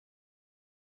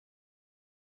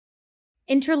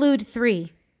Interlude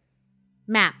 3.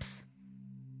 Maps.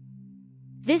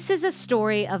 This is a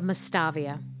story of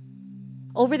Mastavia.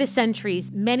 Over the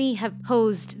centuries, many have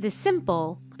posed this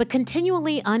simple but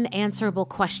continually unanswerable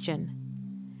question.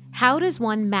 How does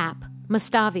one map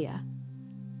Mastavia?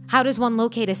 How does one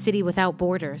locate a city without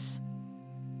borders?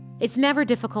 It's never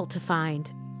difficult to find.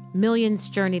 Millions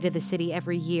journey to the city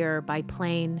every year by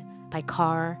plane, by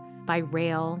car, by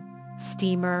rail,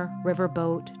 steamer,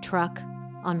 riverboat, truck,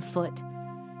 on foot.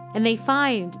 And they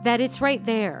find that it's right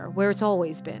there where it's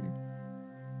always been.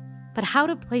 But how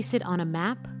to place it on a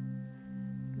map?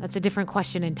 That's a different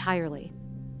question entirely.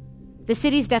 The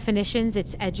city's definitions,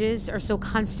 its edges, are so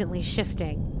constantly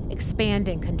shifting,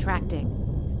 expanding,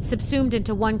 contracting, subsumed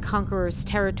into one conqueror's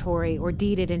territory or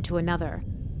deeded into another.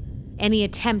 Any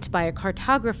attempt by a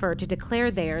cartographer to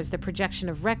declare theirs the projection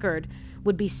of record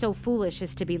would be so foolish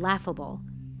as to be laughable.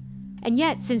 And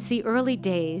yet, since the early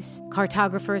days,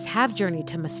 cartographers have journeyed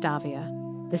to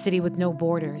Mastavia, the city with no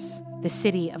borders, the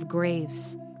city of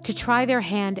graves, to try their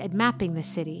hand at mapping the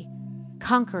city,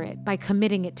 conquer it by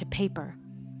committing it to paper.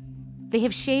 They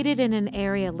have shaded in an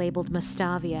area labeled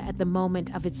Mastavia at the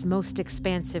moment of its most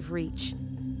expansive reach.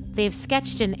 They have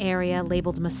sketched an area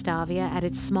labeled Mastavia at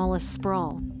its smallest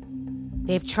sprawl.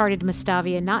 They have charted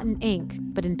Mastavia not in ink,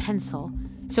 but in pencil,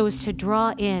 so as to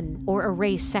draw in or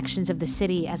erase sections of the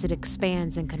city as it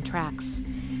expands and contracts.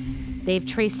 They've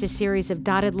traced a series of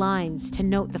dotted lines to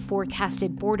note the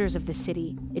forecasted borders of the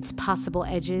city, its possible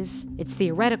edges, its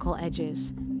theoretical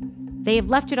edges. They have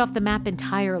left it off the map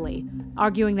entirely,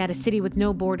 arguing that a city with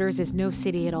no borders is no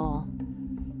city at all.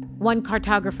 One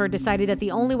cartographer decided that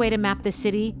the only way to map the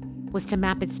city was to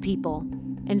map its people,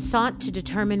 and sought to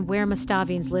determine where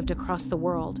Mastavians lived across the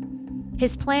world.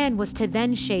 His plan was to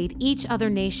then shade each other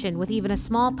nation with even a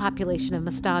small population of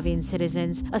Mastavian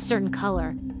citizens a certain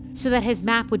color, so that his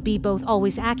map would be both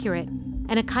always accurate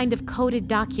and a kind of coded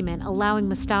document allowing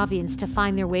Mastavians to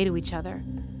find their way to each other.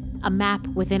 A map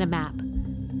within a map.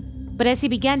 But as he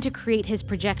began to create his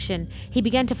projection, he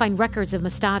began to find records of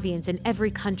Mastavians in every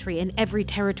country and every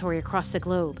territory across the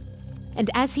globe.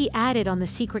 And as he added on the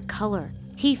secret color,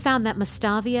 he found that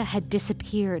Mastavia had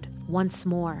disappeared once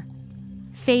more,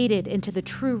 faded into the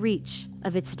true reach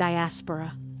of its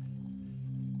diaspora.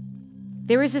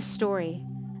 There is a story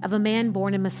of a man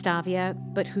born in Mastavia,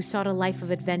 but who sought a life of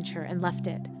adventure and left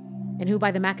it, and who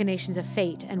by the machinations of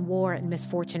fate and war and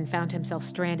misfortune found himself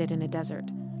stranded in a desert.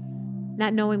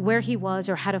 Not knowing where he was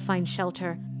or how to find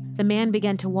shelter, the man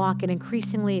began to walk in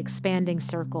increasingly expanding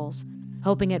circles,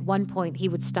 hoping at one point he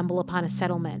would stumble upon a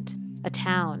settlement, a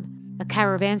town, a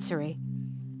caravansary.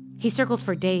 He circled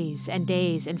for days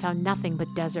and found nothing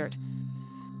but desert.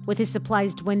 With his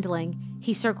supplies dwindling,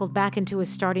 he circled back into his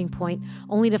starting point,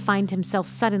 only to find himself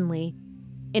suddenly,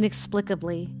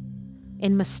 inexplicably,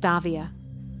 in Mastavia.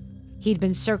 He'd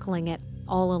been circling it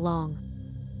all along.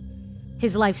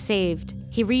 His life saved,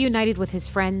 he reunited with his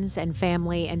friends and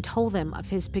family and told them of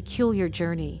his peculiar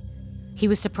journey. He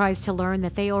was surprised to learn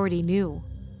that they already knew.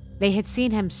 They had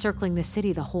seen him circling the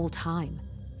city the whole time.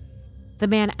 The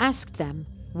man asked them,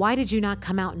 "Why did you not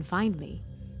come out and find me?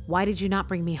 Why did you not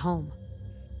bring me home?"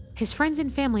 His friends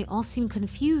and family all seemed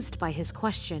confused by his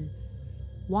question.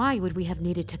 "Why would we have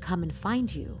needed to come and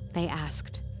find you?" they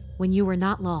asked, "when you were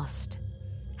not lost?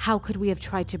 How could we have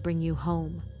tried to bring you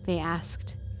home?" they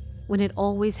asked, "when it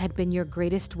always had been your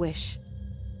greatest wish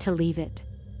to leave it?"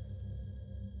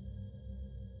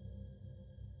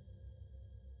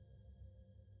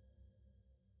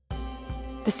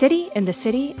 The City in the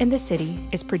City in the City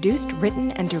is produced,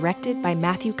 written, and directed by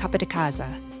Matthew Capodicasa.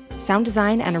 Sound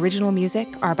design and original music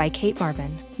are by Kate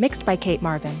Marvin, mixed by Kate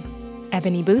Marvin.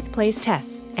 Ebony Booth plays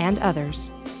Tess, and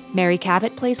others. Mary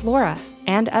Cavett plays Laura,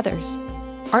 and others.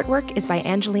 Artwork is by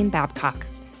Angeline Babcock.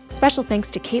 Special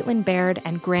thanks to Caitlin Baird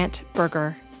and Grant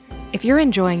Berger. If you're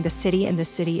enjoying The City in the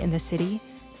City in the City,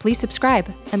 please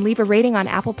subscribe and leave a rating on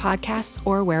Apple Podcasts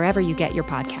or wherever you get your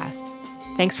podcasts.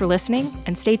 Thanks for listening,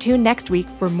 and stay tuned next week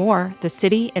for more The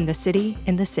City in the City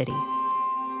in the City.